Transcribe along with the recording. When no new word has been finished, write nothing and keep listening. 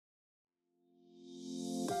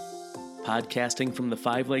Podcasting from the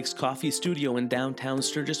Five Lakes Coffee Studio in downtown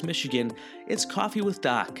Sturgis, Michigan, it's Coffee with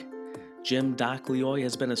Doc. Jim Doc Leoy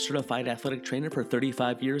has been a certified athletic trainer for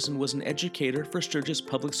 35 years and was an educator for Sturgis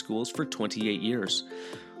Public Schools for 28 years.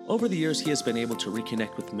 Over the years, he has been able to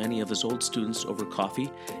reconnect with many of his old students over coffee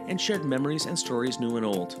and shared memories and stories new and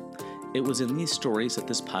old. It was in these stories that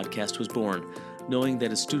this podcast was born, knowing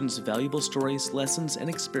that his students' valuable stories, lessons, and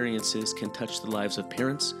experiences can touch the lives of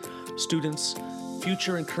parents, students,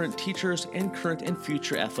 future and current teachers, and current and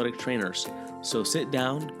future athletic trainers. So sit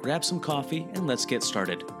down, grab some coffee, and let's get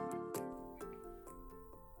started.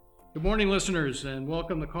 Good morning, listeners, and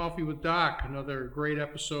welcome to Coffee with Doc, another great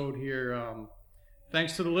episode here.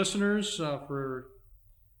 Thanks to the listeners for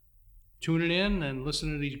tuning in and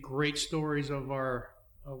listening to these great stories of our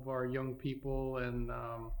young people and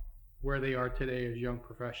where they are today as young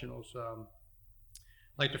professionals. I'd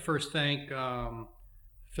like to first thank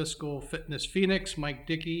Fiscal Fitness Phoenix, Mike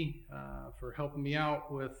Dickey, for helping me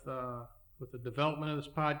out with the development of this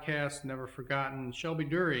podcast. Never forgotten Shelby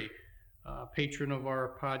Dury, patron of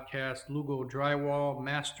our podcast, Lugo Drywall,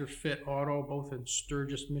 Master Fit Auto, both in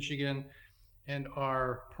Sturgis, Michigan, and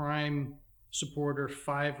our prime supporter,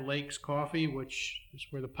 Five Lakes Coffee, which is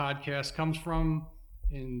where the podcast comes from,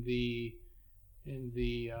 in the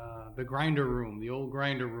grinder room, the old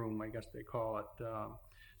grinder room, I guess they call it.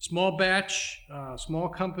 Small batch, small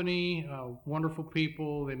company, wonderful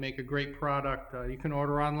people. They make a great product. You can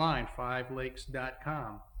order online,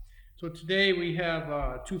 fivelakes.com. So today we have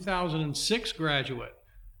a 2006 graduate.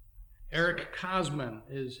 Eric Cosman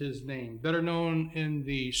is his name, better known in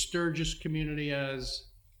the Sturgis community as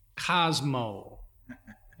Cosmo.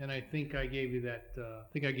 And I think I gave you that.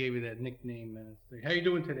 Nickname. And how you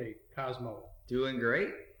doing today, Cosmo? Doing great.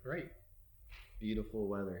 Great. Beautiful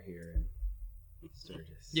weather here in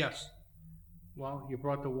Sturgis. Yes. Well, you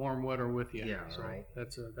brought the warm weather with you. Yeah, so right.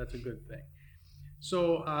 That's a good thing.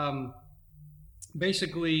 So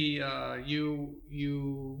basically,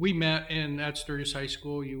 we met at Sturgis High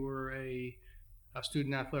School. You were a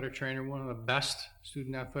student athletic trainer, one of the best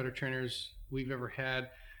student athletic trainers we've ever had.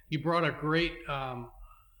 You brought a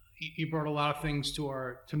lot of things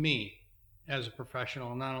to me as a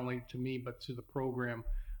professional, not only to me but to the program.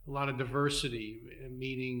 A lot of diversity.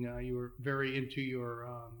 Meaning, you were very into your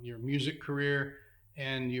music career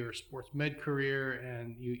and your sports med career,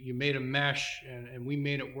 and you made a mesh, and we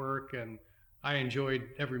made it work, and I enjoyed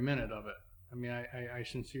every minute of it. I mean, I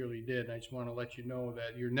sincerely did. I just want to let you know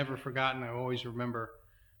that you're never forgotten. I always remember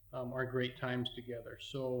our great times together.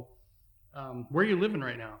 So, where are you living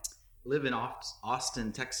right now? Live in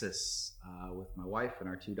Austin, Texas, with my wife and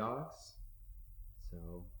our two dogs.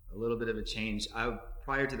 So a little bit of a change.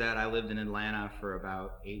 Prior to that, I lived in Atlanta for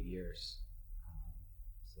about 8 years.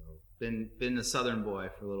 So been a Southern boy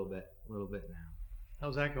for a little bit now.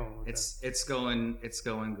 How's that going? It's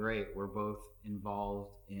going great. We're both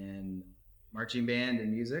involved in marching band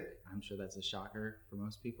and music. I'm sure that's a shocker for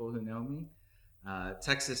most people who know me.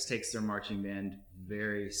 Texas takes their marching band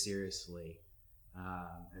very seriously.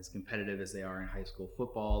 As competitive as they are in high school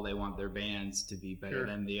football, they want their bands to be better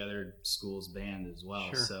than the other school's band as well.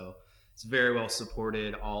 Sure. So it's very well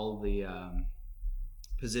supported. All the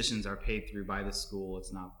positions are paid through by the school.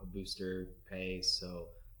 It's not a booster pay. So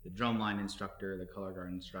the drumline instructor, the color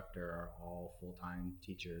guard instructor are all full-time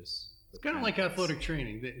teachers. It's kind of like athletic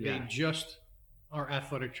training. They just are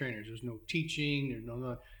athletic trainers. There's no teaching. There's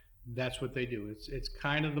no. That's what they do. It's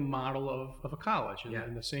kind of the model of a college,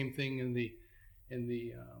 and the same thing in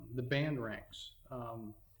the band ranks.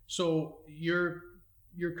 So your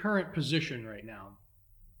current position right now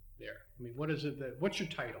there. I mean, what is it what's your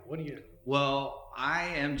title? What do you do? Well, I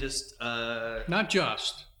am just not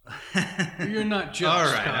just. You're not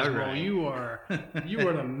just. All right. You are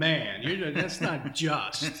the man. That's not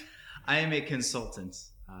just. I am a consultant.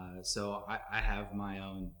 So I have my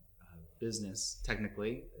own business,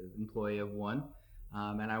 technically, employee of one,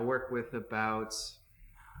 and I work with about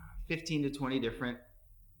 15 to 20 different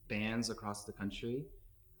bands across the country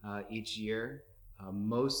each year,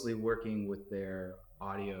 mostly working with their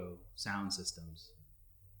audio sound systems,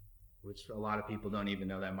 which a lot of people don't even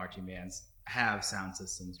know that marching bands have sound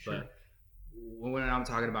systems. Sure. But when I'm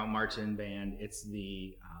talking about marching band, it's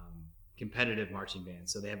the competitive marching band.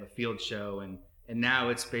 So they have a field show, and now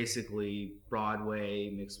it's basically Broadway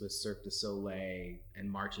mixed with Cirque du Soleil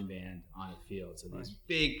and marching band on a field. So these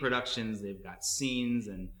big productions, they've got scenes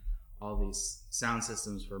and all these sound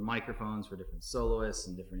systems for microphones for different soloists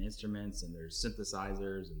and different instruments, and there's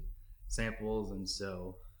synthesizers and samples, and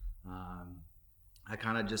so I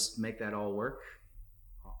kind of just make that all work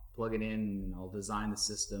plug it in and I'll design the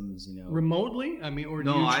systems, Remotely? I mean, or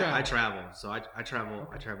do No, you travel? I travel. So I travel.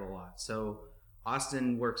 I travel a lot. So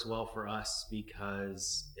Austin works well for us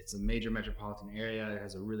because it's a major metropolitan area. It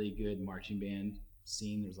has a really good marching band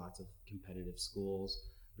scene. There's lots of competitive schools,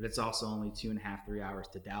 but it's also only 2.5, 3 hours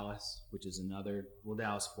to Dallas, which is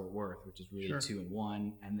Dallas Fort Worth, which is really Sure. 2 and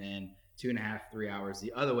 1, and then 2.5, 3 hours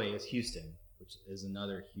the other way is Houston, which is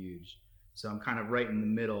another huge. So I'm kind of right in the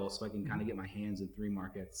middle, so I can kind of get my hands in 3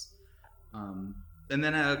 markets. And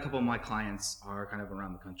then a couple of my clients are kind of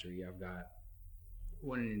around the country. I've got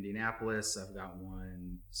one in Indianapolis. I've got one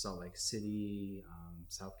in Salt Lake City,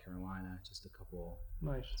 South Carolina, just a couple.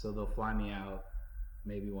 Nice. So they'll fly me out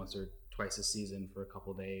maybe once or twice a season for a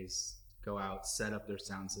couple days, go out, set up their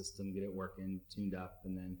sound system, get it working, tuned up,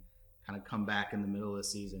 and then kind of come back in the middle of the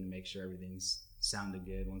season and make sure everything's sounding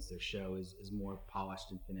good once their show is more polished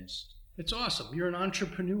and finished. It's awesome. You're an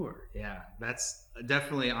entrepreneur. Yeah, that's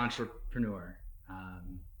definitely an entrepreneur.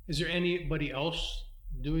 Is there anybody else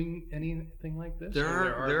doing anything like this? There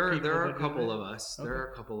are a that couple do of us. Okay. There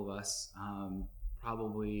are a couple of us,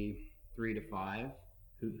 probably 3 to 5,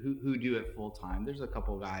 who do it full time. There's a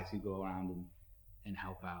couple of guys who go around and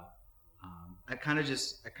help out. I kind of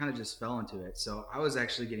just fell into it. So I was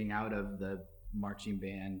actually getting out of the marching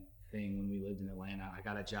band thing when we lived in Atlanta. I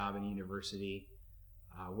got a job in a university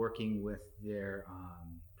working with their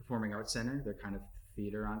performing arts center, their kind of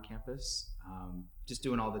theater on campus, just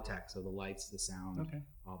doing all the tech, so the lights, the sound,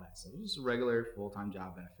 all that. So it was just regular full-time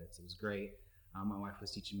job benefits. It was great. My wife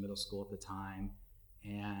was teaching middle school at the time,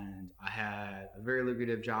 and I had a very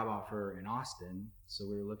lucrative job offer in Austin. So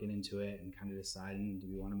we were looking into it and kind of deciding, do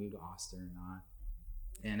we want to move to Austin or not?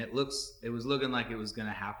 And it was looking like it was going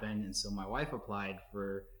to happen. And so my wife applied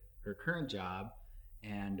for her current job,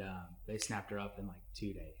 and they snapped her up in like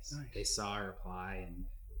 2 days. Nice. They saw her apply, and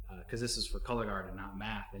because this is for color guard and not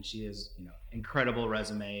math, and she has incredible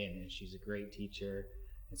resume, and she's a great teacher,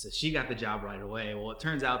 and so she got the job right away. Well, it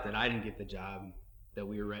turns out that I didn't get the job that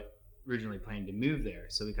we were originally planning to move there,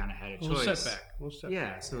 so we kind of had a choice. Little setback.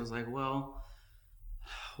 Yeah, so it was like, well,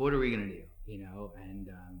 what are we gonna do? And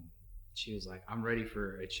she was like, I'm ready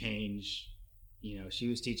for a change. She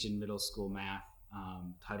was teaching middle school math,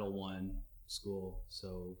 Title I school,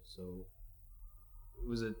 so it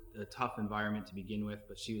was a tough environment to begin with,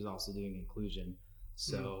 but she was also doing inclusion.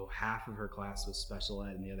 So half of her class was special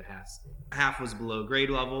ed and the other half was below grade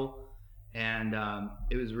level, and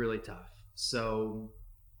it was really tough. So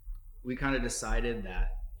we kind of decided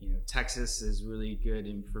that Texas is really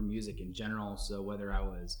good for music in general. So whether I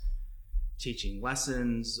was teaching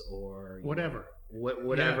lessons or Whatever,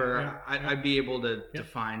 I'd be able to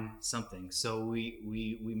find something. So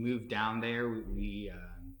we moved down there. We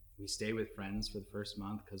stayed with friends for the first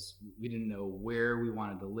month because we didn't know where we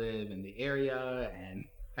wanted to live in the area, and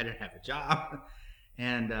I didn't have a job.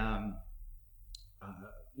 And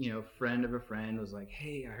friend of a friend was like,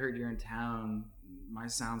 "Hey, I heard you're in town. My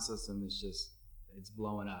sound system is it's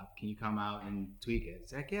blowing up. Can you come out and tweak it?"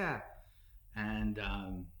 It's like, yeah. And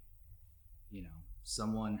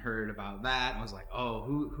someone heard about that and was like, "Oh,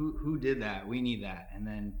 who did that? We need that." And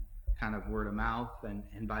then kind of word of mouth,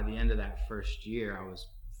 and by the end of that first year, I was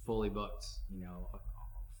fully booked,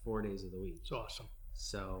 4 days of the week. It's awesome.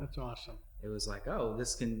 So That's awesome. it was like, oh,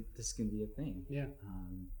 this can be a thing. Yeah.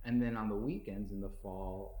 And then on the weekends in the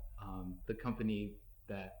fall, the company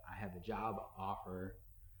that I had the job offer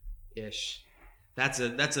ish, that's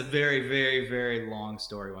a very, very, very long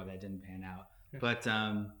story why that didn't pan out. Yeah. But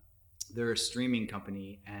they're a streaming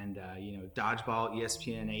company, and Dodgeball,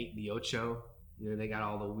 ESPN 8, the Ocho, they got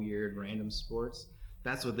all the weird random sports.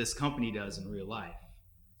 That's what this company does in real life.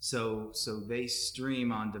 So they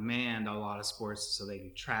stream on demand a lot of sports. So they do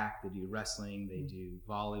track, they do wrestling, they do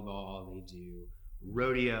volleyball, they do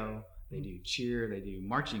rodeo, they do cheer, they do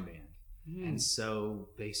marching band. And so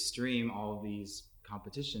they stream all of these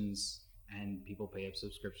competitions, and people pay a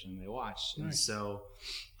subscription and they watch. Nice. And so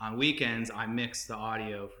on weekends, I mix the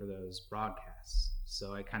audio for those broadcasts.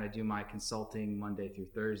 So I kind of do my consulting Monday through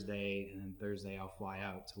Thursday, and then Thursday I'll fly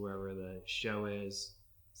out to wherever the show is,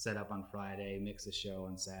 set up on Friday, mix the show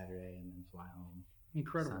on Saturday, and then fly home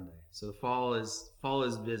Incredible. Sunday. So the fall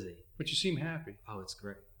is busy. But you seem happy. Oh, it's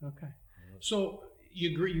great. Okay. So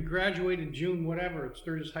you graduated June whatever at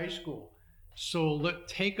Sturgis High School. So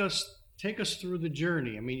take us through the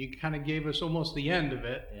journey. I mean, you kind of gave us almost the end of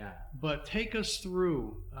it. Yeah. But take us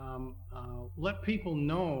through. Let people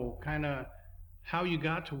know kind of how you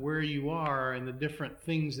got to where you are and the different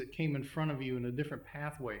things that came in front of you and the different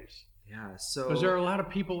pathways. Yeah. So Because there are a lot of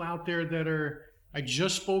people out there that are I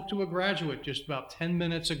just spoke to a graduate just about 10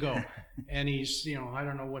 minutes ago, and he's, I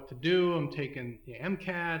don't know what to do. I'm taking the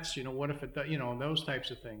MCATs, what if it, those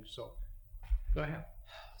types of things. So go ahead.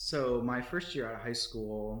 So my first year out of high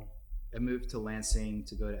school, I moved to Lansing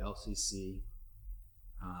to go to LCC.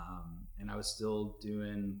 And I was still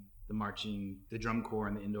doing the drum corps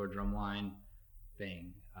and the indoor drum line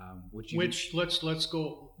thing. Let's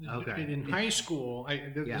go. Okay. In high school,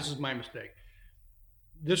 this is my mistake.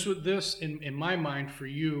 This in my mind for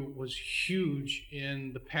you was huge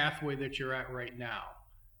in the pathway that you're at right now.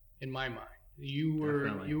 In my mind, you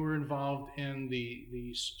were involved in the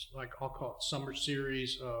like I'll call it summer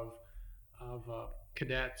series of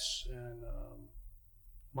cadets and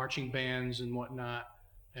marching bands and whatnot.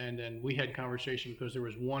 And then we had conversation because there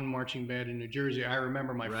was one marching band in New Jersey I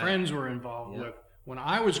remember my friends were involved with when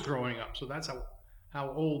I was growing up. So that's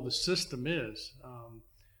how old the system is.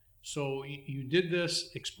 So you did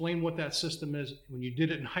this. Explain what that system is when you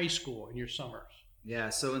did it in high school in your summers. Yeah,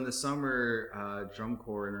 so in the summer, Drum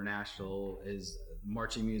Corps International is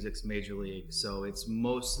marching music's major league. So it's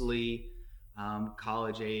mostly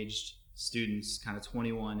college-aged students, kind of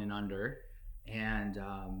 21 and under. And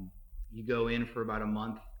you go in for about a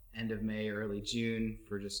month, end of May, early June,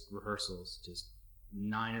 for just rehearsals, just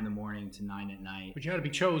 9 in the morning to 9 at night. But you had to be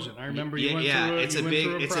chosen. I remember you went through it's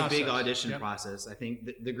a big audition process. I think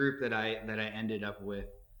the group that I ended up with,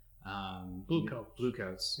 Blue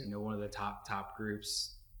Coats, one of the top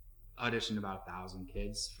groups, auditioned about 1,000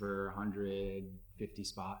 kids for 150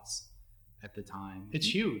 spots at the time.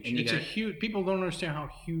 It's huge. Huge. People don't understand how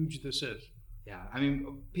huge this is. Yeah, I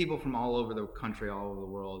mean, people from all over the country, all over the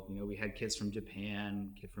world. We had kids from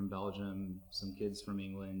Japan, kid from Belgium, some kids from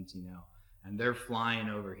England. And they're flying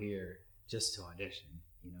over here just to audition.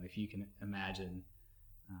 If you can imagine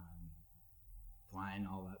flying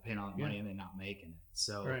paying all that money and then not making it.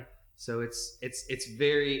 So it's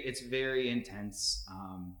very intense.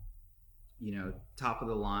 Top of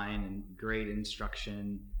the line and great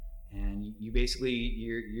instruction, and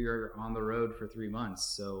you're on the road for 3 months.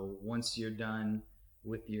 So once you're done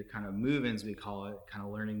with your kind of move-ins, we call it, kind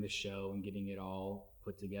of learning the show and getting it all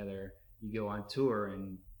put together, you go on tour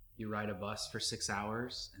and you ride a bus for 6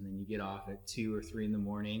 hours, and then you get off at 2 or 3 in the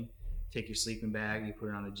morning, take your sleeping bag, you put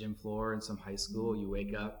it on a gym floor in some high school, you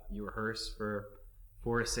wake up, you rehearse for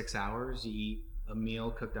 4 to 6 hours, you eat a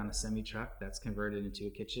meal cooked on a semi-truck that's converted into a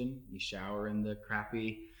kitchen, you shower in the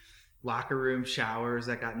crappy locker room showers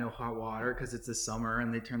that got no hot water because it's the summer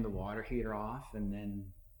and they turn the water heater off, and then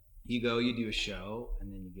you do a show,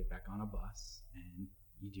 and then you get back on a bus and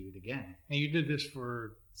you do it again. And you did this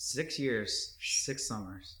for 6 years, 6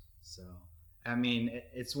 summers. So, I mean,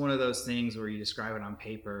 it's one of those things where you describe it on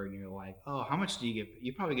paper and you're like, oh, how much do you get?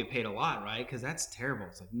 You probably get paid a lot, right? Because that's terrible.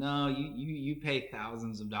 It's like, no, you pay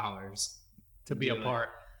thousands of dollars to be a part.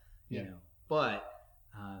 But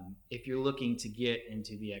if you're looking to get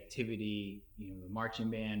into the activity, the marching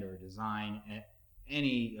band or design at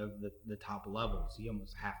any of the top levels, you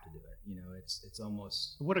almost have to do it. It's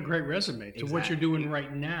almost, what a great resume to what you're doing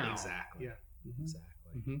right now. Exactly. Yeah. Mm-hmm. Exactly.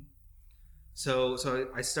 Mm-hmm. So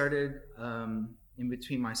I started in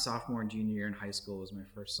between my sophomore and junior year in high school was my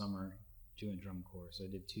first summer doing drum corps. So I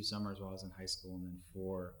did 2 summers while I was in high school, and then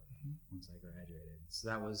 4 once I graduated. So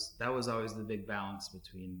that was always the big balance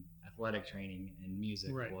between athletic training and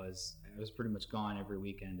music. Right. I was pretty much gone every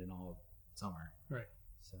weekend and all summer. Right.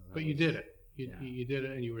 So you did it. You did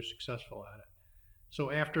it, and you were successful at it.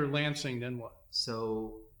 So after Lansing, then what?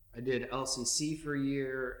 So I did LCC for a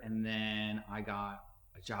year, and then I got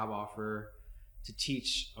a job offer to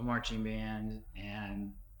teach a marching band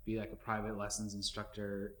and be like a private lessons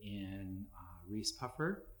instructor in Reese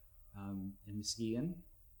Puffer in Muskegon.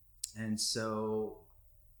 And so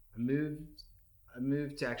I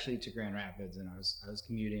moved to Grand Rapids, and I was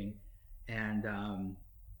commuting, and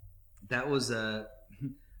that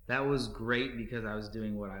was great because I was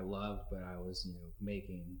doing what I loved, but I was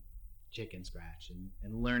making chicken scratch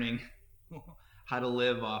and learning how to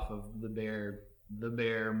live off of the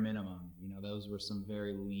bare minimum. Those were some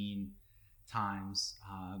very lean times.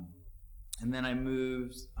 And then I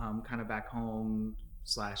moved kind of back home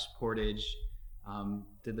 / Portage,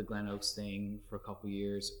 did the Glen Oaks thing for a couple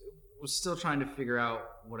years. Was still trying to figure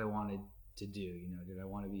out what I wanted to do. Did I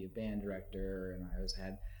want to be a band director? And I always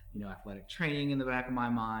had, athletic training in the back of my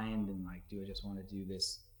mind, and like, do I just want to do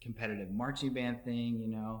this competitive marching band thing,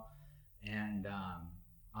 And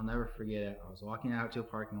I'll never forget it. I was walking out to a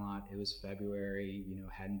parking lot. It was February,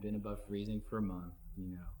 hadn't been above freezing for a month,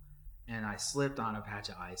 and I slipped on a patch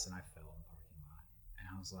of ice and I fell in the parking lot. And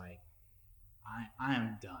I was like, I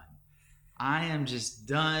am done. I am just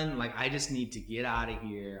done. Like, I just need to get out of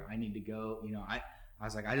here. I need to go. I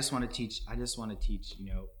was like, I just want to teach,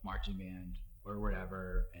 marching band or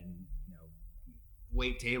whatever, and,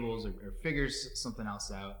 wait tables or figure something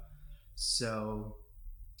else out. So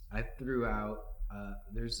I threw out,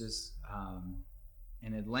 there's this,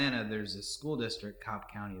 in Atlanta, there's a school district, Cobb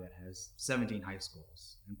County, that has 17 high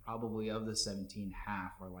schools. And probably of the 17,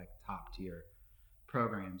 half are like top tier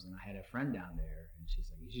programs. And I had a friend down there, and she's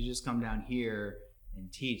like, you should just come down here and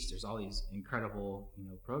teach. There's all these incredible,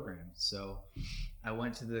 programs. So I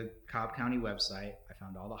went to the Cobb County website. I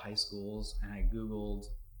found all the high schools, and I Googled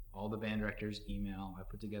all the band directors' email. I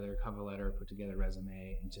put together a cover letter, put together a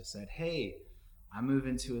resume, and just said, hey, I'm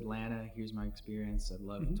moving to Atlanta. Here's my experience. I'd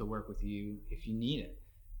love to work with you if you need it.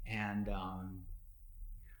 And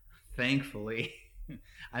thankfully,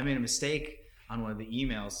 I made a mistake on one of the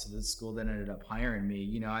emails to the school that ended up hiring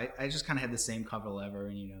me. I just kind of had the same cover letter,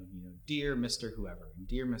 and dear Mr. Whoever, and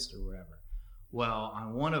dear Mr. Whatever. Well,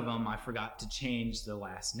 on one of them, I forgot to change the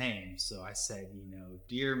last name. So I said,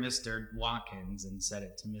 dear Mr. Watkins, and set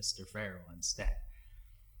it to Mr. Farrell instead.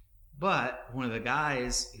 But one of the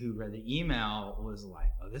guys who read the email was like,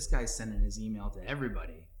 oh, this guy's sending his email to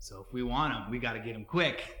everybody. So if we want him, we got to get him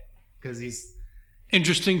quick, because he's...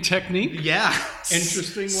 Interesting technique. Yeah.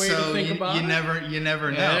 Interesting way to think about it. You never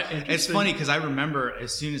know. It's funny, because I remember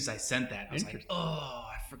as soon as I sent that, I was like, oh,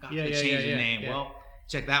 I forgot to change the name. Yeah. Well,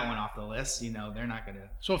 check that one off the list. They're not going to...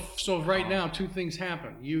 So right now, two things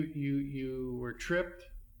happen. You were tripped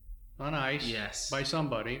on ice by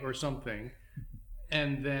somebody or something,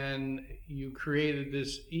 and then you created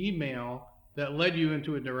this email that led you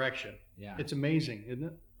into a direction. Yeah. It's amazing, isn't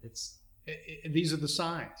it? These are the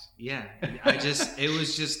signs. Yeah. It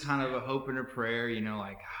was just kind of a hope and a prayer,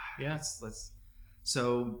 let's.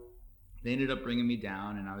 So they ended up bringing me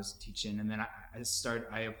down, and I was teaching, and then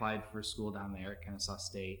I applied for school down there at Kennesaw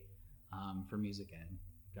State for music ed,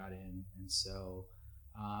 got in. And so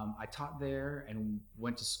I taught there and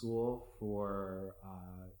went to school for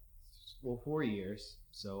 4 years.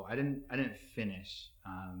 So I didn't finish.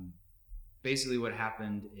 Basically what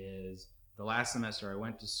happened is the last semester I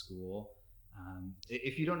went to school.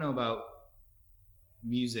 If you don't know about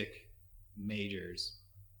music majors,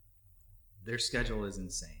 their schedule is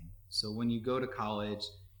insane. So when you go to college,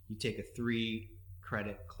 you take a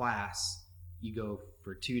 3-credit class, you go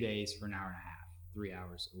for 2 days for an hour and a half, 3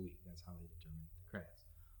 hours a week. That's how they determine the credits.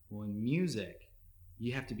 Well, in music,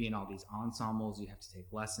 you have to be in all these ensembles, you have to take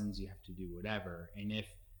lessons, you have to do whatever. And if,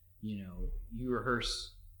 you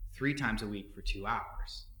rehearse 3 times a week for 2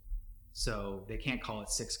 hours, so they can't call it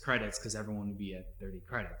 6 credits because everyone would be at 30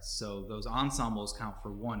 credits. So those ensembles count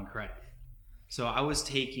for 1 credit. So I was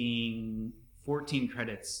taking 14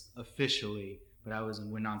 credits officially, but I was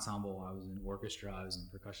in wind ensemble, I was in orchestra, I was in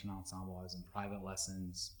percussion ensemble, I was in private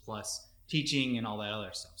lessons, plus teaching and all that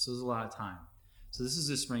other stuff. So it was a lot of time. So this is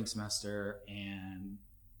the spring semester, and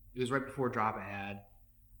it was right before drop ad,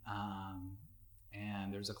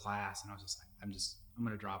 and there's a class, and I was just like, I'm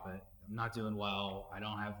going to drop it. I'm not doing well. I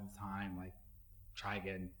don't have the time. Like, try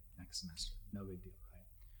again next semester. No big deal, right?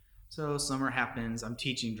 So summer happens. I'm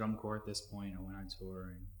teaching drum corps at this point. I went on tour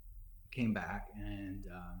and came back, and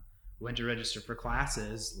went to register for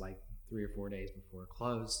classes like 3 or 4 days before it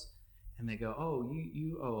closed. And they go, oh,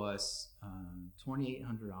 you owe us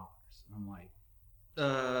 $2,800. I'm like,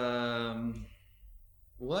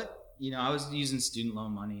 what? I was using student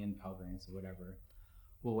loan money and Pell Grants or whatever.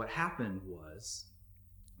 Well, what happened was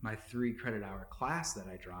my 3-credit hour class that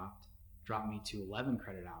I dropped me to 11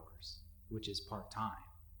 credit hours, which is part-time.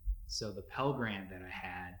 So the Pell Grant that I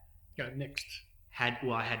had got nixed.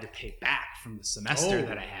 I had to pay back from the semester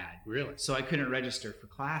that I had. Really? So I couldn't register for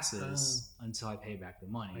classes until I paid back the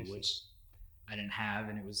money, which I didn't have,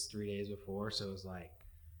 and it was 3 days before. So it was like,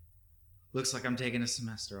 looks like I'm taking a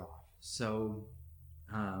semester off. So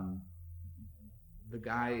the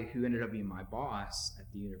guy who ended up being my boss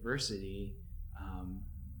at the university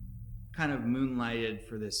kind of moonlighted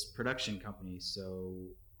for this production company. So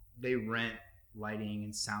they rent lighting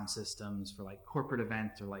and sound systems for like corporate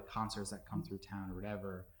events or like concerts that come through town or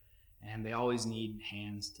whatever. And they always need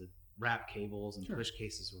hands to wrap cables and push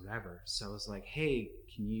cases or whatever. So I was like, hey,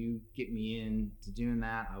 can you get me in to doing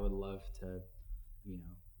that? I would love to,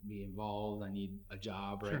 be involved. I need a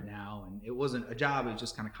job right now. And it wasn't a job, it was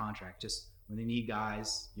just kind of contract. Just when they need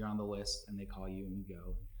guys, you're on the list and they call you and you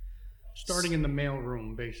go. Starting in the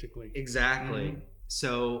mailroom, basically. Exactly. Mm-hmm.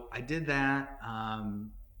 So I did that,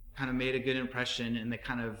 kind of made a good impression, and they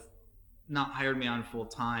kind of not hired me on full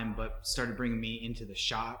time, but started bringing me into the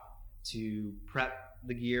shop to prep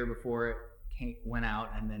the gear before it went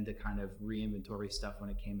out, and then to kind of re-inventory stuff when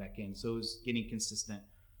it came back in. So it was getting consistent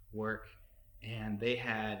work. And they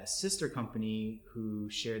had a sister company who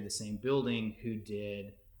shared the same building who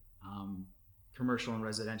did commercial and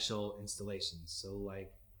residential installations. So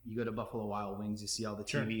like you go to Buffalo Wild Wings, you see all the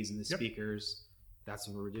TVs and the speakers. That's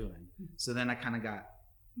what we're doing. So then I kind of got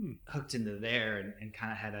hooked into there and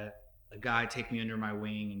kind of had a guy take me under my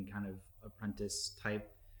wing and kind of apprentice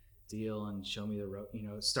type deal and show me the road,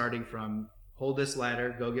 starting from hold this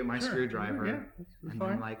ladder, go get my screwdriver. And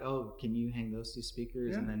then like, oh, can you hang those two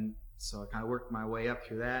speakers? And then, so I kind of worked my way up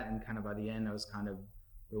through that. And kind of by the end, I was kind of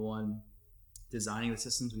the one designing the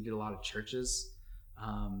systems. We did a lot of churches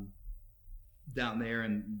down there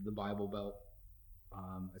in the Bible Belt.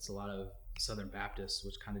 It's a lot of Southern Baptists,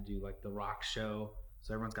 which kind of do like the rock show.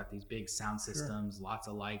 So everyone's got these big sound systems, lots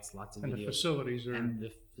of lights, lots of videos. The facilities are. And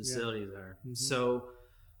the facilities are. Mm-hmm. So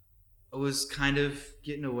I was kind of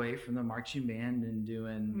getting away from the marching band and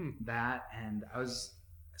doing that. And I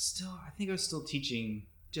think I was still teaching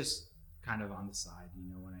just kind of on the side,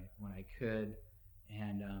 when I could.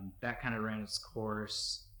 And that kind of ran its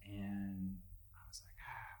course. And I was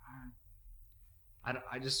like,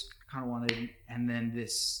 I just kind of wanted, and then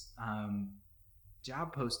this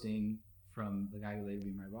job posting from the guy who later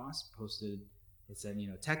be my boss posted, it said,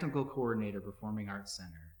 technical coordinator, Performing Arts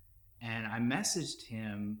Center. And I messaged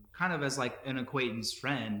him kind of as like an acquaintance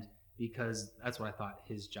friend, because that's what I thought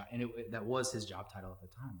his job, and that was his job title at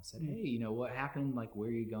the time. I said, hey, what happened? Like, where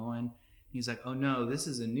are you going? He's like, oh no, this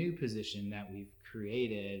is a new position that we've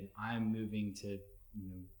created. I'm moving to,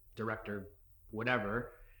 director,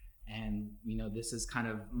 whatever. And, this is kind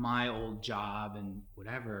of my old job and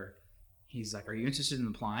whatever. He's like, are you interested in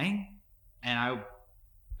applying? And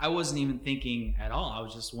I wasn't even thinking at all. I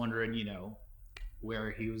was just wondering,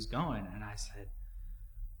 where he was going. And I said,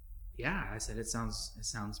 yeah, it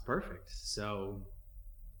sounds perfect. So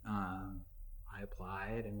I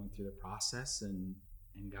applied and went through the process and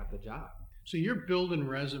got the job. So you're building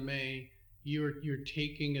resume, you're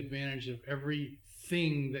taking advantage of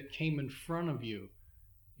everything that came in front of you.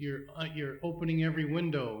 You're opening every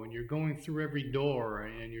window and you're going through every door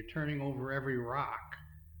and you're turning over every rock.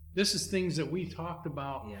 This is things that we talked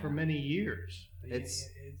about for many years.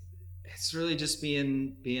 It's really just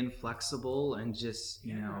being flexible and just,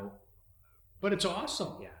 But it's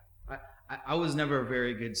awesome. Yeah. I was never a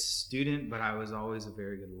very good student, but I was always a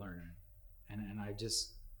very good learner. And I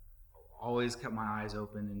just always kept my eyes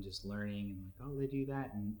open and just learning and like, oh, they do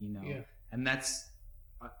that. And, and that's,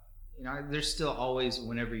 there's still always,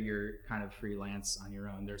 whenever you're kind of freelance on your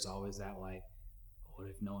own, there's always that like, what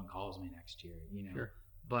if no one calls me next year, Sure.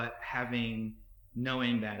 But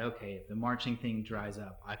knowing that, okay, if the marching thing dries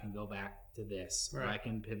up, I can go back to this, or I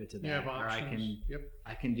can pivot to that, or I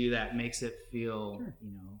can do that. Makes it feel,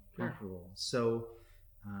 comfortable. So,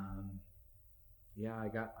 I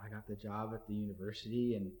got the job at the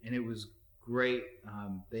university, and it was great.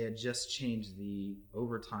 They had just changed the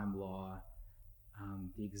overtime law,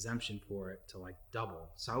 the exemption for it to like double.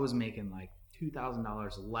 So I was making like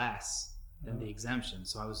 $2,000 less than the exemption.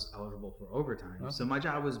 So I was eligible for overtime. Okay. So my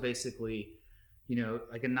job was basically,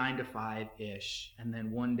 like a 9 to 5-ish. And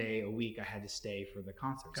then one day a week I had to stay for the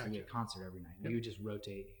concert. Gotcha. So we had a concert every night. We would just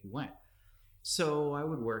rotate who went. So I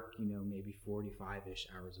would work, maybe 45-ish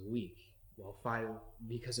hours a week. Well,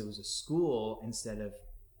 because it was a school, instead of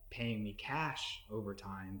paying me cash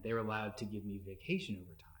overtime, they were allowed to give me vacation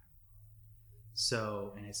overtime.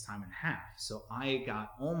 So, and it's time and a half. So I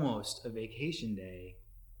got almost a vacation day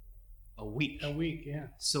a week.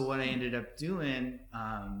 So what I ended up doing,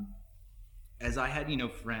 as I had,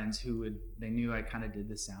 friends they knew I kind of did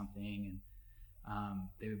the sound thing, and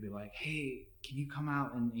they would be like, hey, can you come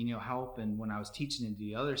out and, help? And when I was teaching and do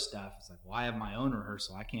the other stuff, it's like, well, I have my own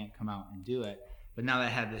rehearsal. I can't come out and do it. But now that I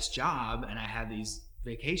had this job and I had these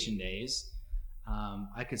vacation days,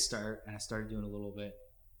 I could start, and I started doing a little bit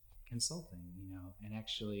consulting, and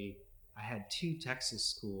actually I had 2 Texas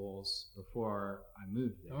schools before I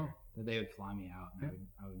moved there that they would fly me out, and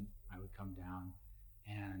I would come down,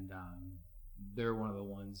 and they're one of the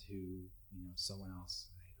ones who, someone else,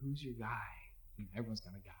 like, who's your guy? Everyone's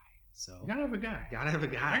got a guy. So you gotta have a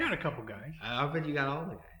guy. I got a couple guys. I bet you got all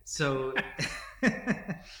the guys. So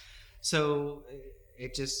so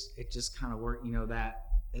it just kind of worked, that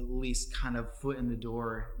at least kind of foot in the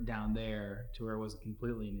door down there to where it wasn't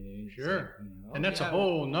completely new. Sure. So, and that's a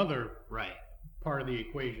whole nother part of the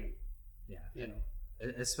equation. Yeah.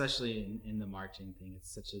 Especially in the marching thing,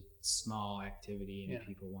 it's such a small activity, and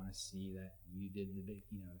people want to see that you did the big,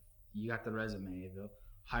 you got the resume. They'll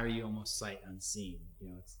hire you almost sight unseen.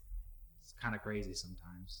 It's kind of crazy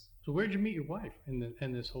sometimes. So where'd you meet your wife in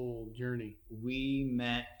this whole journey We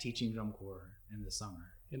met teaching drum corps in the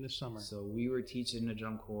summer. in the summer? So we were teaching a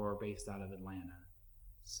drum corps based out of Atlanta.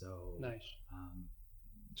 So Nice.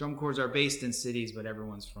 Drum corps are based in cities, but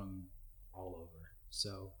everyone's from all over.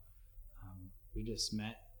 So we just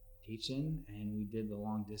met teaching, and we did the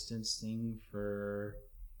long distance thing for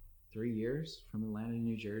 3 years from Atlanta to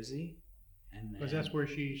New Jersey. And then Because that's where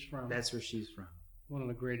she's from. that's where she's from. One of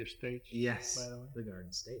the greatest states. Yes, By the way. the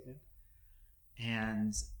Garden State.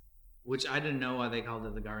 And which I didn't know why they called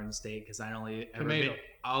it the Garden State, because I'd only ever Tomato.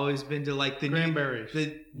 always been to like the Cranberries.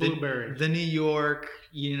 the Blueberries. the New York,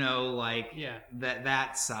 like Yeah.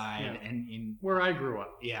 that side, Yeah. and in Where I grew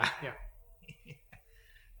up. yeah. Yeah.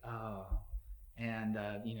 And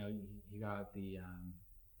you got the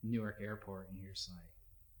Newark Airport, and you're just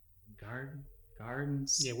like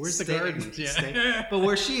gardens. Yeah, where's the State- gardens? Yeah. State. But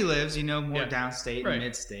where she lives, more Yeah. downstate Right. and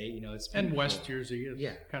mid-state, it's And beautiful. West Jersey is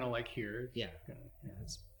Yeah. kind of like here. It's Yeah. kinda- Yeah,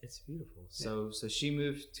 it's beautiful. So she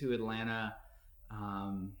moved to Atlanta.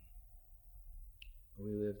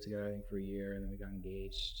 We lived together, I think, for a year, and then we got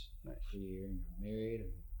engaged Nice. for a year and got married.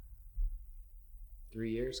 And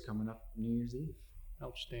 3 years coming up New Year's Eve.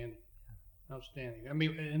 Outstanding. Outstanding. I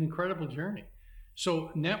mean, an incredible journey. So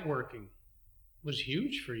networking was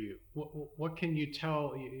huge for you. What can you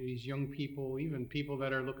tell these young people, even people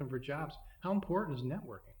that are looking for jobs? How important is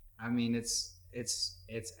networking? I mean, it's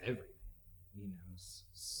everything.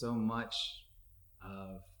 So much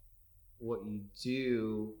of what you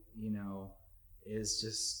do, is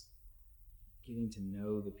just getting to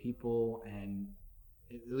know the people. And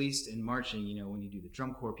at least in marching, when you do the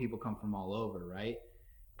drum corps, people come from all over, right?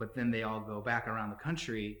 But then they all go back around the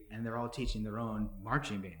country, and they're all teaching their own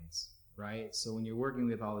marching bands, right? So when you're working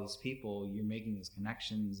with all these people, you're making these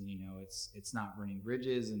connections, and it's not burning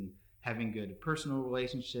bridges and having good personal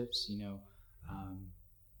relationships.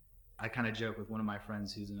 I kind of joke with one of my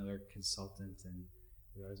friends who's another consultant, and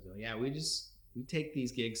we always go, yeah, we take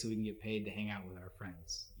these gigs so we can get paid to hang out with our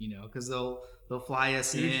friends, because they'll fly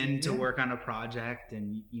us in to work on a project,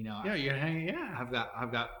 and Yeah, you hang. Yeah.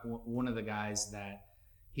 I've got one of the guys that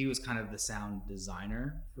he was kind of the sound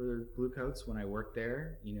designer for Bluecoats when I worked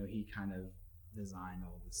there. He kind of designed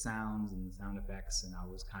all the sounds and the sound effects, and I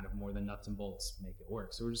was kind of more the nuts and bolts, make it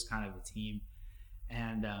work. So we're just kind of a team.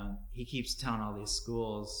 And he keeps telling all these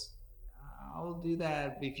schools, I'll do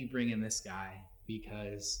that if you bring in this guy,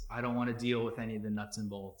 because I don't want to deal with any of the nuts and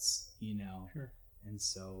bolts, Sure. And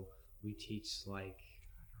so we teach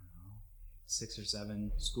 6 or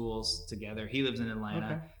 7 schools together. He lives in Atlanta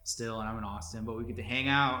Okay. still, and I'm in Austin, but we get to hang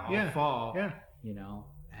out all fall, Yeah.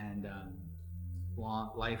 and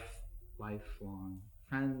lifelong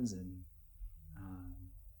friends. And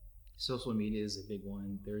social media is a big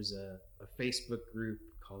one. There's a Facebook group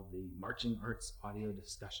called the Marching Arts Audio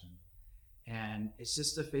Discussion, and it's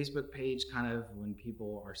just a Facebook page kind of when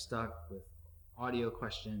people are stuck with audio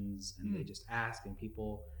questions, and they just ask, and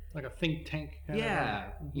people Like a think tank. Kind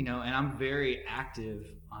yeah, of. and I'm very active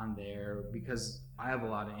on there because I have a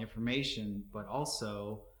lot of information, but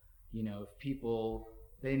also, if people,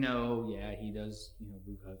 they know, yeah, he does,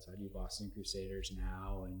 Bluecoats, I do Boston Crusaders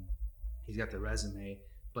now, and he's got the resume.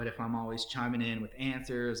 But if I'm always chiming in with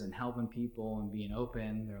answers and helping people and being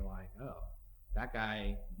open, they're like, oh, that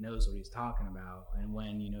guy knows what he's talking about. And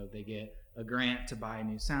when, they get a grant to buy a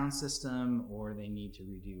new sound system, or they need to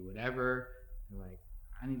redo whatever, they're like,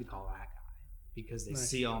 I need to call that guy, because they Nice.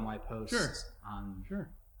 see all my posts Sure. on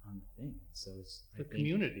the thing. So it's The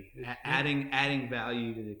community. adding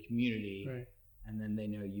value to the community, Right. and then they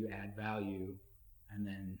know you add value, and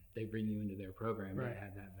then they bring you into their program. Right. They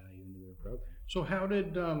add that value into their program. So how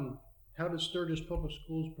did Sturgis Public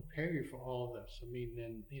Schools prepare you for all of this? I mean,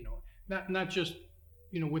 and not just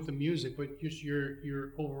with the music, but just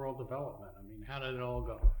your overall development. I mean, how did it all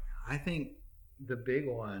go? I think the big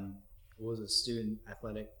one was a student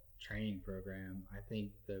athletic training program. I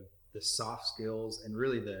think the soft skills and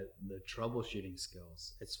really the troubleshooting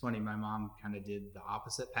skills. It's funny, my mom kind of did the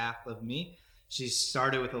opposite path of me. She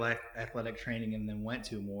started with athletic training and then went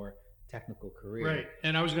to a more technical career. Right,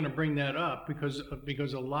 and I was going to bring that up because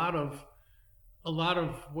a lot of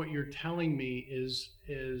what you're telling me is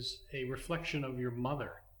a reflection of your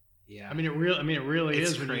mother. Yeah. I mean, it really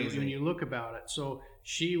It's is crazy. when you look about it. So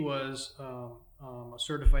she was a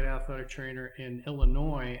certified athletic trainer in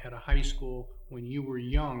Illinois at a high school when you were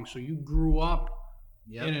young. So you grew up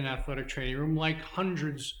Yep. in an athletic training room, like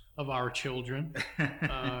hundreds of our children,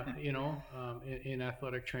 in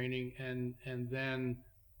athletic training, and then,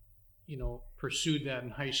 pursued that in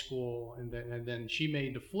high school, and then she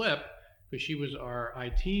made the flip because she was our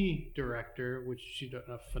IT director, which she did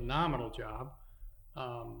a phenomenal job.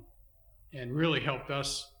 and really helped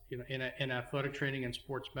us, in athletic training and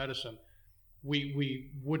sports medicine.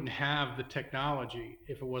 We wouldn't have the technology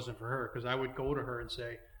if it wasn't for her, because I would go to her and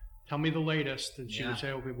say, tell me the latest, and she would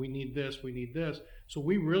say, okay, we need this. So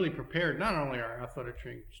we really prepared not only our athletic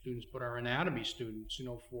training students, but our anatomy students,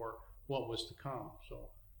 for what was to come. So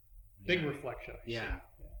big reflection. Yeah.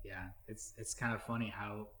 It's kind of funny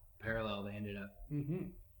how parallel they ended up,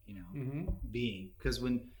 being, because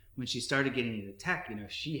when she started getting into tech,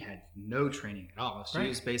 she had no training at all. She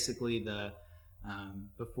was basically the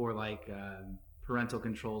before parental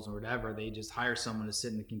controls or whatever, they just hire someone to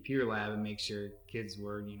sit in the computer lab and make sure kids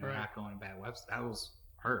were not going to bad websites. That was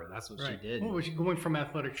her. That's what she did. Well, going from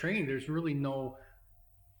athletic training, there's really no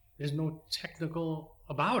technical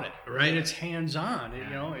about it, right? And it's hands-on.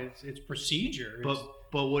 It's procedure.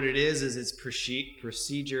 But what it is it's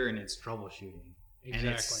procedure and it's troubleshooting. Exactly. And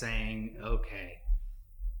it's saying, okay,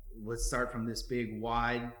 let's start from this big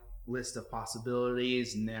wide list of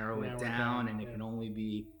possibilities, narrow it down, and it can only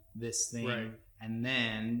be this thing. Right. And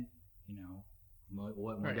then,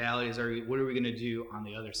 what modalities what are we going to do on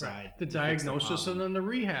the other side? The diagnosis and then the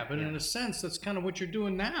rehab. And in a sense, that's kind of what you're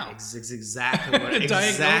doing now. Exactly what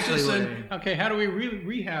okay, how do we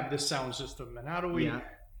rehab this sound system? And how do we...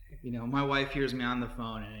 my wife hears me on the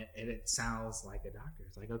phone and it sounds like a doctor.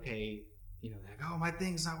 It's like, okay, like, oh, my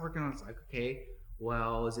thing's not working. It's like, okay,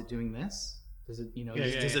 well, is it doing this? Does it,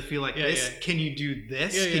 does it feel like this? Yeah. Can you do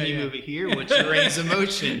this? Can you move it here? What's your range of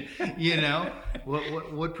motion?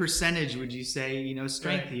 What percentage would you say,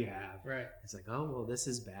 strength you have? Right. It's like, oh, well, this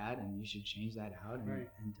is bad and you should change that out and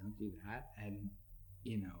don't do that. And,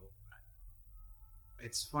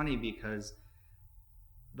 it's funny because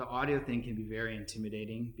the audio thing can be very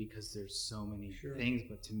intimidating because there's so many things,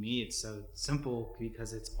 but to me it's so simple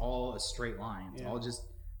because it's all a straight line. It's all just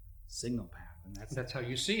signal path. And that's how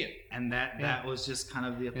you see it. And that was just kind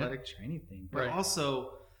of the athletic training thing. But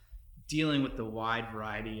also dealing with the wide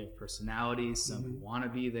variety of personalities, some who want to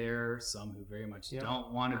be there, some who very much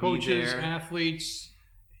don't want to be there. Coaches, athletes,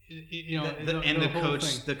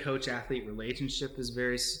 the coach athlete relationship is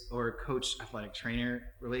or coach athletic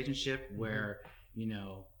trainer relationship where,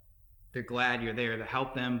 they're glad you're there to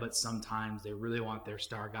help them, but sometimes they really want their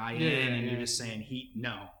star guy in, and you're just saying that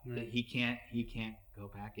he can't go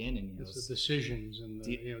back in, and it's the decisions and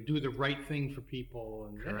do the right thing for people,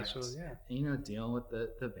 and correct. Dealing with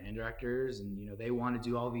the band directors, and they want to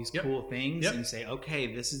do all these cool things, and say,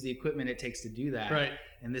 okay, this is the equipment it takes to do that,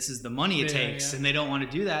 and this is the money it takes, and they don't want to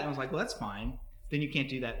do that. And I was like, well, that's fine. Then you can't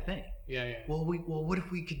do that thing. Well, what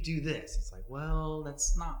if we could do this? It's like, well,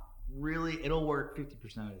 that's not really. It'll work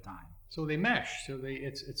 50% of the time. So they mesh. So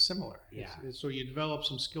it's similar. So you develop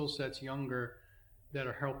some skill sets younger that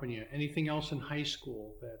are helping you. Anything else in high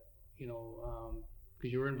school that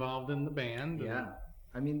because you were involved in the band?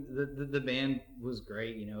 I mean the band was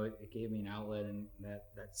great. It gave me an outlet and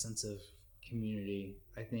that sense of community.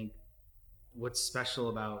 I think what's special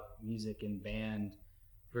about music and band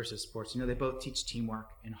versus sports, they both teach teamwork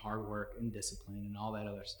and hard work and discipline and all that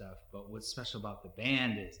other stuff. But what's special about the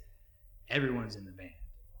band is everyone's in the band.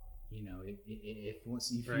 If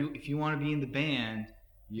you want to be in the band,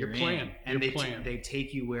 you're playing, and they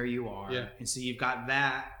take you where you are, and so you've got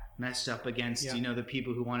that meshed up against the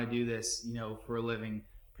people who want to do this for a living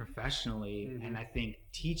professionally. And I think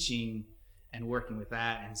teaching and working with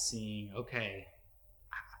that and seeing, okay,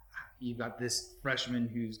 you've got this freshman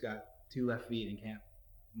who's got 2 left feet and can't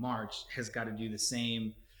march, has got to do the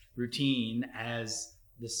same routine as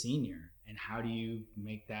the senior, and how do you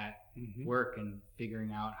make that work, and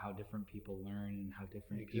figuring out how different people learn and how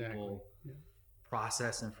different people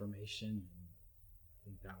process information. I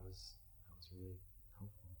think that was really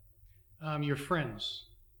helpful. Your friends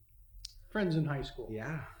in high school.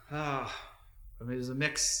 It was a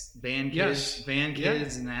mix, band kids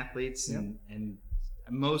and athletes, and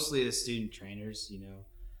mostly the student trainers,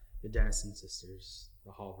 the Dennison sisters,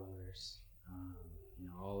 the Hall brothers,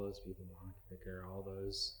 all those people, Monica Picker, all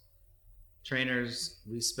those trainers.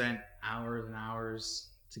 We spent hours and hours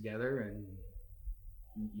together, and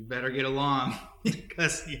you better get along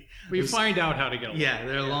because we find out how to get along.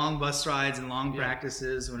 There are long bus rides and long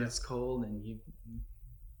practices when it's cold, and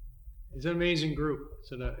it's an amazing group.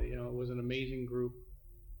 So that it was an amazing group.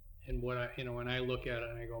 And what when I look at it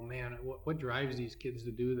and I go, man, what drives these kids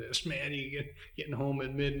to do this? Man, you getting home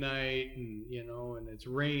at midnight, and and it's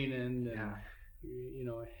raining, and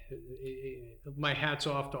my hat's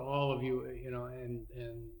off to all of you, and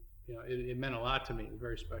it meant a lot to me.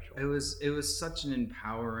 Very special. It was such an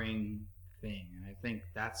empowering thing, and I think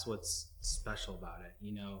that's what's special about it.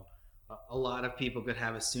 A lot of people could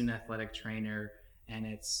have a student athletic trainer and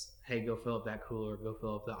it's, hey, go fill up that cooler, go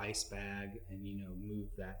fill up the ice bag, and move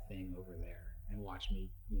that thing over there and watch me,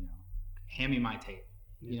 hand me my tape.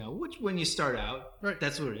 Which when you start out, right,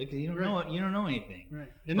 that's what it is. You don't know anything. Right.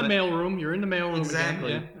 You're in the mailroom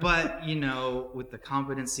exactly. Again, yeah. But with the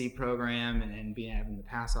competency program and having to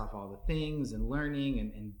pass off all the things and learning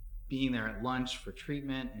and being there at lunch for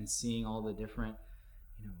treatment and seeing all the different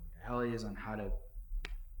modalities on how to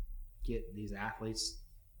get these athletes,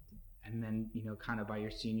 and then kind of by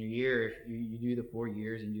your senior year, if you do the 4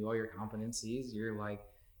 years and do all your competencies,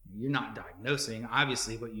 you're not diagnosing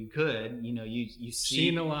obviously, but you could, you've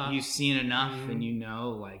seen a lot, you've seen enough,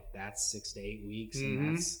 and like that's 6 to 8 weeks,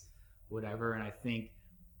 and that's whatever. And I think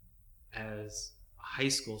as a high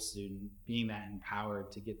school student, being that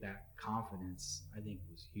empowered to get that confidence, I think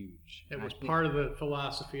was huge. It was part of the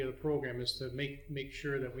philosophy of the program, is to make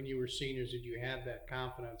sure that when you were seniors that you had that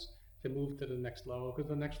confidence to move to the next level, because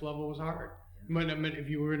the next level was hard. If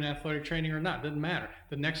you were in athletic training or not, didn't matter.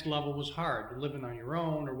 The next level was hard. You're living on your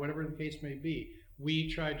own or whatever the case may be.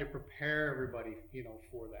 We tried to prepare everybody,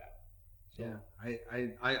 for that. So. Yeah,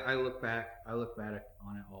 I look back on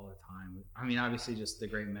it all the time. I mean, obviously just the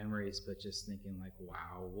great memories, but just thinking like,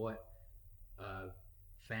 wow, what a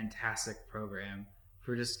fantastic program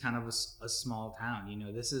for just kind of a small town.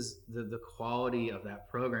 This is the quality of that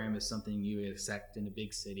program is something you would expect in a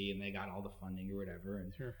big city, and they got all the funding or whatever.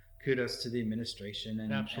 And sure. Kudos to the administration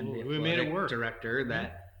and absolutely, the we made it work. Director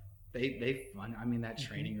that they fund. I mean, that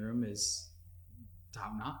training room is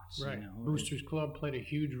top notch. Right. Boosters Club played a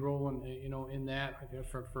huge role in that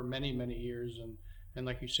for many years, and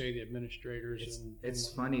like you say, the administrators.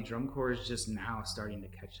 It's funny. Drum Corps is just now starting to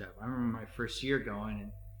catch up. I remember my first year going,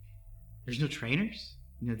 and there's no trainers.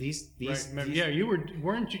 These right. Yeah,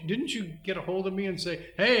 didn't you get a hold of me and say,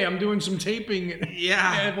 hey, I'm doing some taping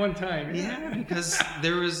at one time? Yeah, because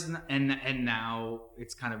there was, and now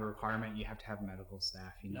it's kind of a requirement. You have to have medical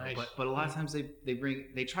staff, Nice. But a lot of times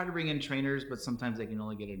they try to bring in trainers, but sometimes they can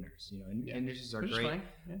only get a nurse, and nurses are great.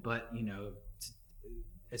 Yeah. But,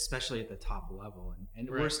 especially at the top level. And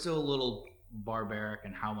right. We're still a little barbaric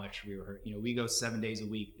in how much we were, we go 7 days a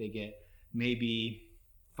week. They get maybe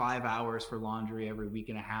 5 hours for laundry every week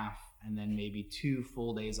and a half, and then maybe 2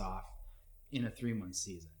 full days off in a 3-month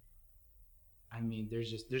season. I mean, there's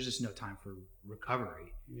just no time for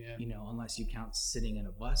recovery. Yeah. Unless you count sitting in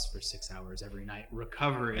a bus for 6 hours every night.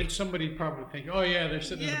 Recovery. And somebody probably think, oh yeah, they're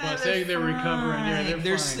sitting in the bus. They're recovering. Yeah,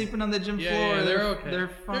 they're sleeping on the gym floor. Yeah, they're okay. They're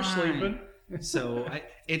fine. They're sleeping. So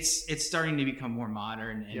it's starting to become more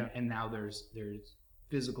modern, and now there's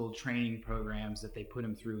physical training programs that they put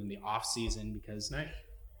them through in the off season, because nice.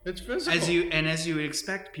 It's physical. As you would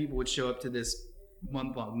expect, people would show up to this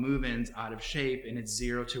month-long move-ins out of shape, and it's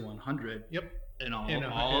 0 to 100. Yep. And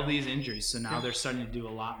all of these injuries. So now they're starting to do a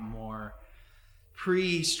lot more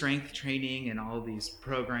pre-strength training and all of these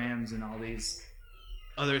programs and all these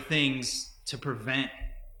other things to prevent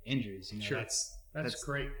injuries. Sure. That's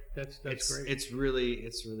great. That's great. It's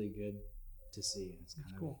really good to see. It's kind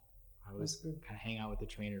of cool. I always kind of hang out with the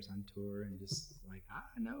trainers on tour and just like,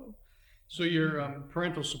 I know. So your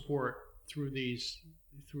parental support through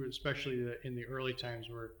especially in the early times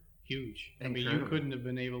were huge. Incredible. I mean, you couldn't have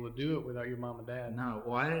been able to do it without your mom and dad. No,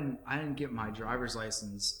 well, I didn't get my driver's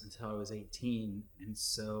license until I was 18, and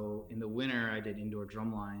so in the winter I did indoor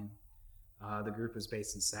drumline. The group was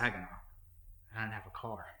based in Saginaw. I didn't have a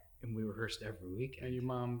car, and we rehearsed every weekend. And your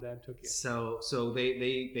mom and dad took you. So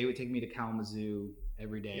they would take me to Kalamazoo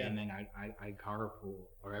every day, and then I'd carpool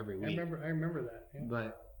or every week. I remember that. Yeah.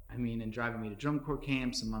 But I mean, and driving me to drum corps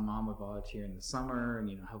camps, and my mom would volunteer in the summer, and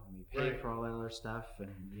helping me pay for all that other stuff, and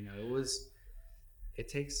it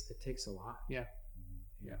takes a lot. Yeah,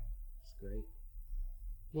 yeah, it's great.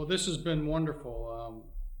 Well, this has been wonderful.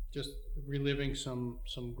 Just reliving some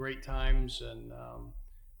great times, and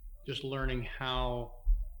just learning how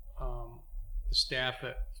the staff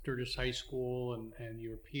at Sturgis High School and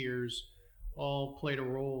your peers all played a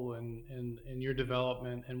role in your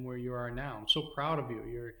development and where you are now. I'm so proud of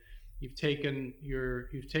you. You've taken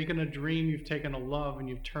a dream, you've taken a love, and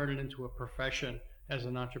you've turned it into a profession as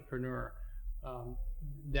an entrepreneur.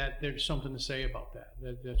 That there's something to say about that.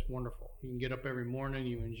 That's wonderful. You can get up every morning,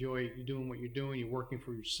 you enjoy doing what you're doing, you're working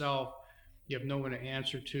for yourself, you have no one to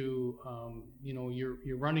answer to.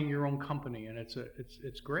 You're running your own company, and it's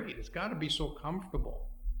great. It's got to be so comfortable.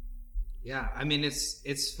 Yeah, I mean,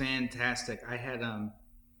 it's fantastic. I had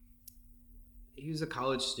he was a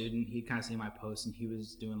college student. He'd kind of seen my post, and he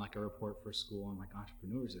was doing like a report for school on like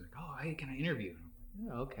entrepreneurs. They're like, oh, hey, can I interview? And I'm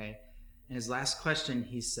like, yeah, okay. And his last question,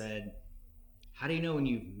 he said, how do you know when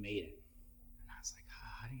you've made it? And I was like,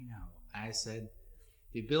 how do you know? And I said,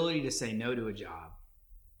 the ability to say no to a job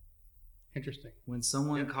Interesting. When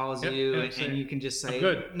someone calls Yep. you Yep. and you can just say, I'm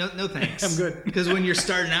good. No thanks. I'm good. Because when you're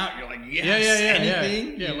starting out, you're like, yes, Yeah.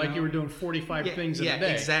 anything. Yeah, like know? you were doing 45 things in a day.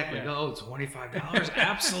 Yeah, exactly. Yeah. Oh, $25.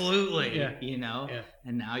 Absolutely. Yeah. You know? Yeah.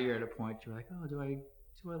 And now you're at a point you're like, oh, do I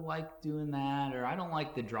like doing that? Or I don't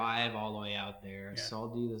like the drive all the way out there. Yeah. So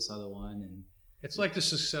I'll do this other one. And It's like the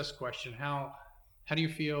success question. How do you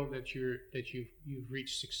feel that you've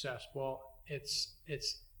reached success? Well, it's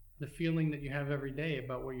the feeling that you have every day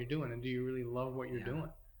about what you're doing, and do you really love what you're doing?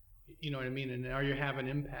 You know what I mean? And are you having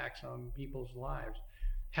impacts on people's lives?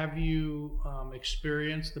 Have you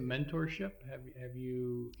experienced the mentorship? Have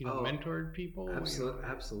you mentored people?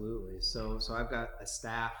 Absolutely. So I've got a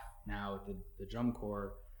staff now with the drum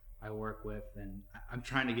corps I work with, and I'm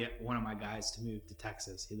trying to get one of my guys to move to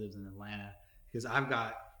Texas. He lives in Atlanta, because I've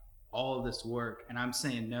got all of this work, and I'm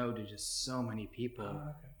saying no to just so many people.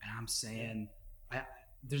 And I'm saying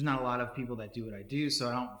there's not a lot of people that do what I do, so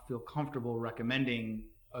I don't feel comfortable recommending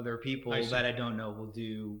other people that I don't know will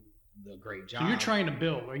do the great job. So you're trying to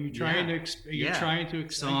build. Are you trying to? Trying to.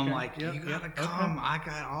 So I'm like, you gotta come. I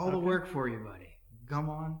got all the work for you, buddy.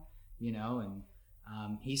 Come on, And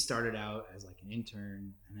he started out as like an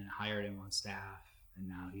intern, and then hired him on staff, and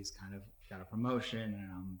now he's kind of got a promotion,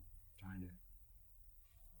 and I'm trying to.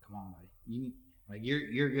 Come on, buddy.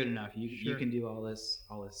 You're good enough. You can do all this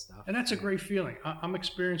stuff. And that's a great feeling. I'm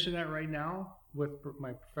experiencing that right now with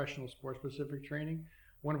my professional sports specific training.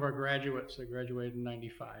 One of our graduates that graduated in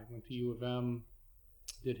 '95 went to U of M,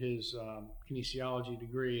 did his kinesiology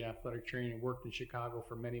degree, athletic training, worked in Chicago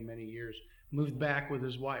for many, many years, moved back with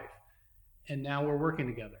his wife, and now we're working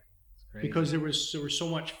together. Because there were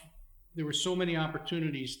so many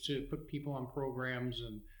opportunities to put people on programs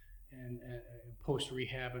and post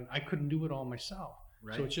rehab, and I couldn't do it all myself.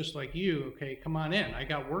 Right. So it's just like you, okay, come on in. I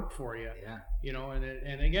got work for you. Yeah.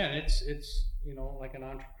 And again, it's like an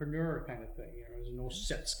entrepreneur kind of thing. There's no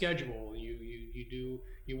set schedule.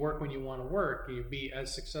 You work when you want to work. You be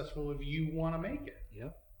as successful as you want to make it.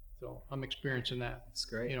 Yep. So I'm experiencing that. It's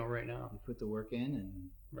great. Right now. You put the work in, and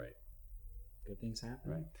good things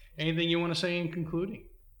happen. Right. Anything you want to say in concluding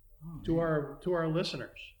to our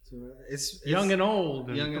listeners? It's young and old,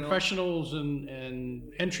 and professionals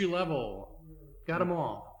and entry level. Got them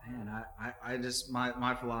all. Man, I just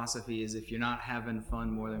my philosophy is, if you're not having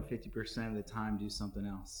fun more than 50% of the time, do something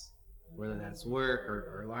else. Whether that's work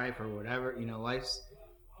or life or whatever.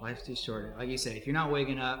 Life's too short. Like you said, if you're not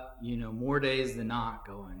waking up, more days than not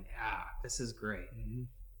going, this is great. Mm-hmm.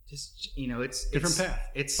 Just it's different path.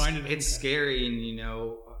 It's scary, and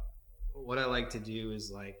what I like to do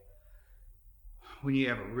is, like, when you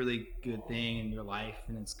have a really good thing in your life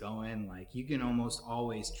and it's going, like, you can almost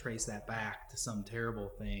always trace that back to some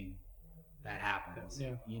terrible thing that happens.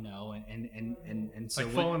 Yeah. And so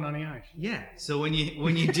like falling on the ice. Yeah. So when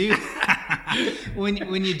you do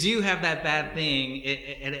when you do have that bad thing,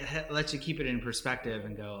 it lets you keep it in perspective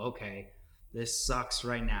and go, okay, this sucks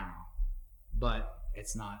right now, but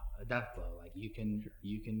it's not a death blow. Like, you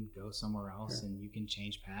can go somewhere else, and you can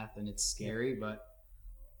change path, and it's scary, but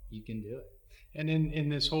you can do it. And in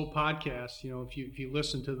this whole podcast, if you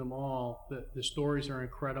listen to them all, the stories are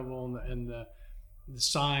incredible, and the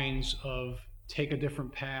signs of take a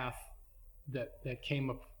different path that came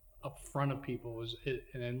up front of people and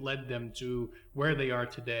then led them to where they are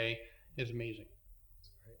today is amazing.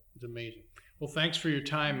 It's amazing. Well, thanks for your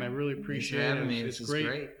time. I really appreciate it. It's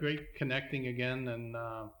great connecting again,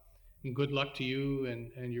 and good luck to you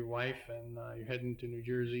and your wife. And you're heading to New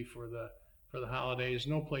Jersey for the holidays.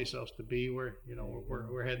 No place else to be.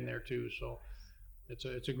 We're heading there too. So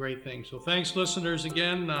it's a great thing. So thanks, listeners,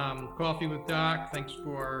 again. Coffee with Doc. Thanks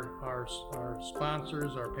for our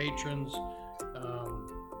sponsors, our patrons.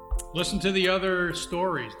 Listen to the other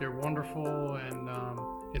stories. They're wonderful, and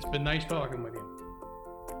it's been nice talking with you.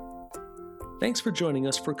 Thanks for joining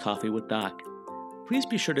us for Coffee with Doc. Please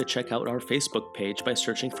be sure to check out our Facebook page by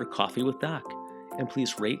searching for Coffee with Doc. And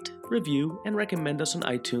please rate, review, and recommend us on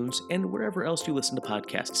iTunes and wherever else you listen to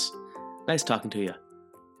podcasts. Nice talking to you.